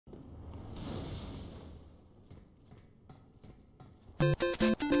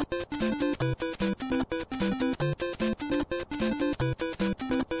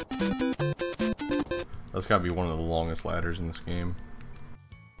That's gotta be one of the longest ladders in this game.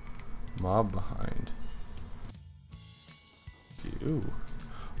 Mob behind. Ooh.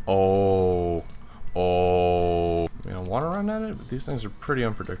 Oh. Oh. Man, I want to run at it, but these things are pretty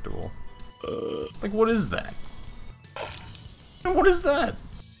unpredictable. Like, what is that? What is that?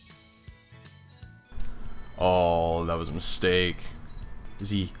 Oh, that was a mistake.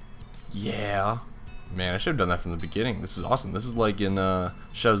 Is he? Yeah. Man, I should have done that from the beginning. This is awesome. This is like in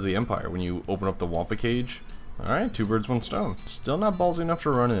Shadows of the Empire when you open up the Wampa cage. Alright, 2 birds, 1 stone. Still not ballsy enough to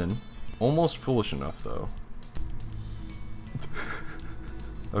run in. Almost foolish enough, though.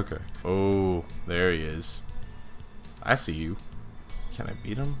 Okay. Oh, there he is. I see you. Can I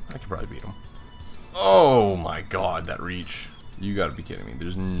beat him? I can probably beat him. Oh my god, that reach. You gotta be kidding me.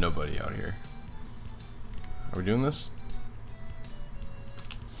 There's nobody out here. Are we doing this?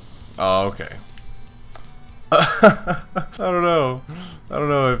 Oh, okay. I don't know. I don't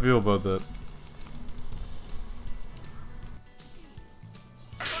know how I feel about that.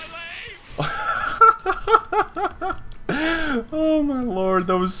 Oh my lord,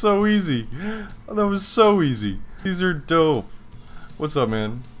 that was so easy. That was so easy. These are dope. What's up,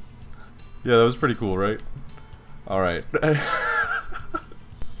 man? Yeah, that was pretty cool, right? Alright.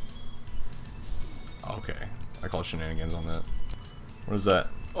 Okay. I call shenanigans on that. What is that?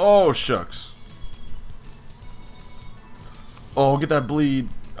 Oh, shucks. Oh, get that bleed.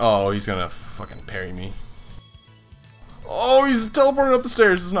 Oh, he's gonna fucking parry me. Oh, he's teleporting up the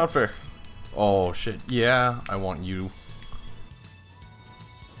stairs. It's not fair. Oh, shit. Yeah, I want you.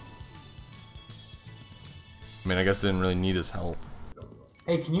 I mean, I guess I didn't really need his help.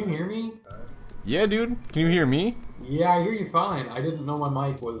 Hey, can you hear me? Yeah, dude. Can you hear me? Yeah, I hear you fine. I didn't know my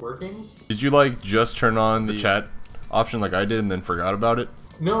mic was working. Did you, like, just turn on the chat option like I did and then forgot about it?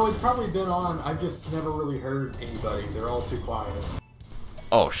 No, it's probably been on. I've just never really heard anybody. They're all too quiet.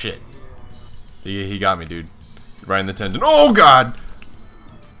 Oh, shit. He got me, dude. Right in the tendon. Oh, God!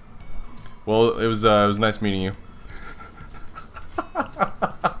 Well, it was nice meeting you.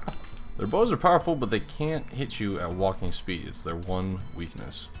 Their bows are powerful, but they can't hit you at walking speed. It's their one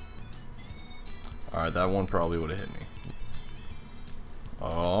weakness. Alright, that one probably would have hit me.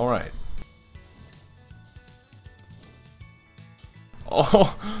 Alright.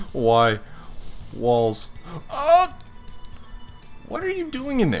 Oh, why? Walls. Oh! What are you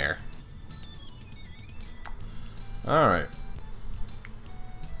doing in there? Alright.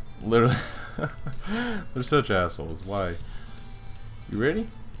 Literally. They're such assholes. Why? You ready?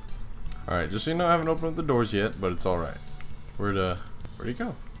 Alright, just so you know, I haven't opened up the doors yet, but it's alright. Where'd he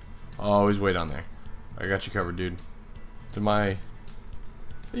go? Oh, he's way down there. I got you covered, dude. Are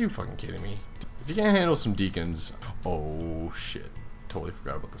you fucking kidding me? If you can't handle some deacons... Oh, shit. Totally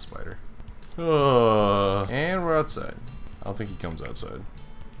forgot about the spider. And we're outside. I don't think he comes outside.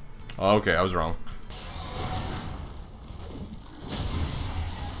 Oh, okay, I was wrong.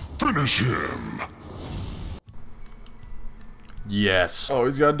 Finish him! Yes. Oh,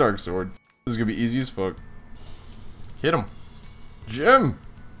 he's got a dark sword. This is gonna be easy as fuck. Hit him. Jim!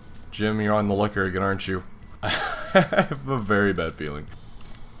 Jim, you're on the liquor again, aren't you? I have a very bad feeling.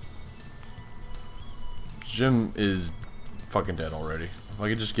 Jim is fucking dead already. If I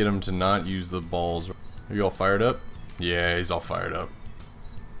could just get him to not use the balls. Are you all fired up? Yeah, he's all fired up.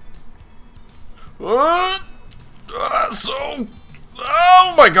 Oh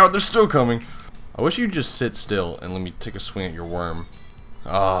my god, they're still coming. I wish you'd just sit still and let me take a swing at your worm.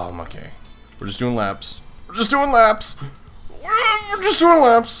 Oh, okay. We're just doing laps. We're just doing laps. We're just doing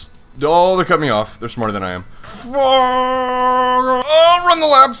laps. Oh, they're cutting me off. They're smarter than I am. Oh, run the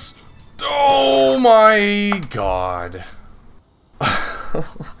laps. Oh my god. I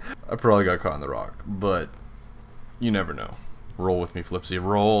probably got caught in the rock, but you never know. Roll with me, Flipsy.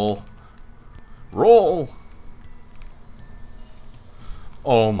 Roll. Roll.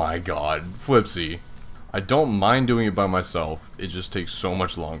 Oh my god, Flipsy. I don't mind doing it by myself. It just takes so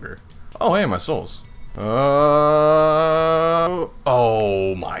much longer. Oh, hey, my souls. Oh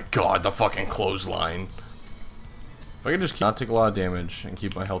my god, the fucking clothesline. If I can just not take a lot of damage and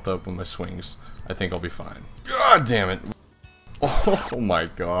keep my health up with my swings, I think I'll be fine. God damn it. Oh my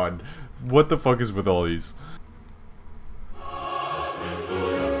god. What the fuck is with all these?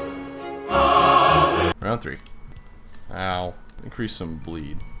 Round 3. Ow. Increase some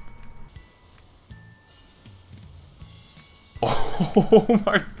bleed. Oh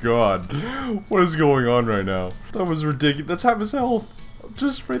my god. What is going on right now? That was ridiculous. That's half his health.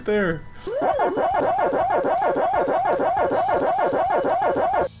 Just right there.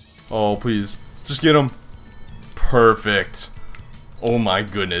 Oh, please. Just get him. Perfect. Oh my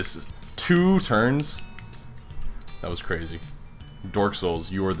goodness. 2 turns? That was crazy. Dork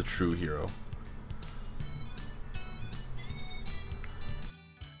Souls, you are the true hero.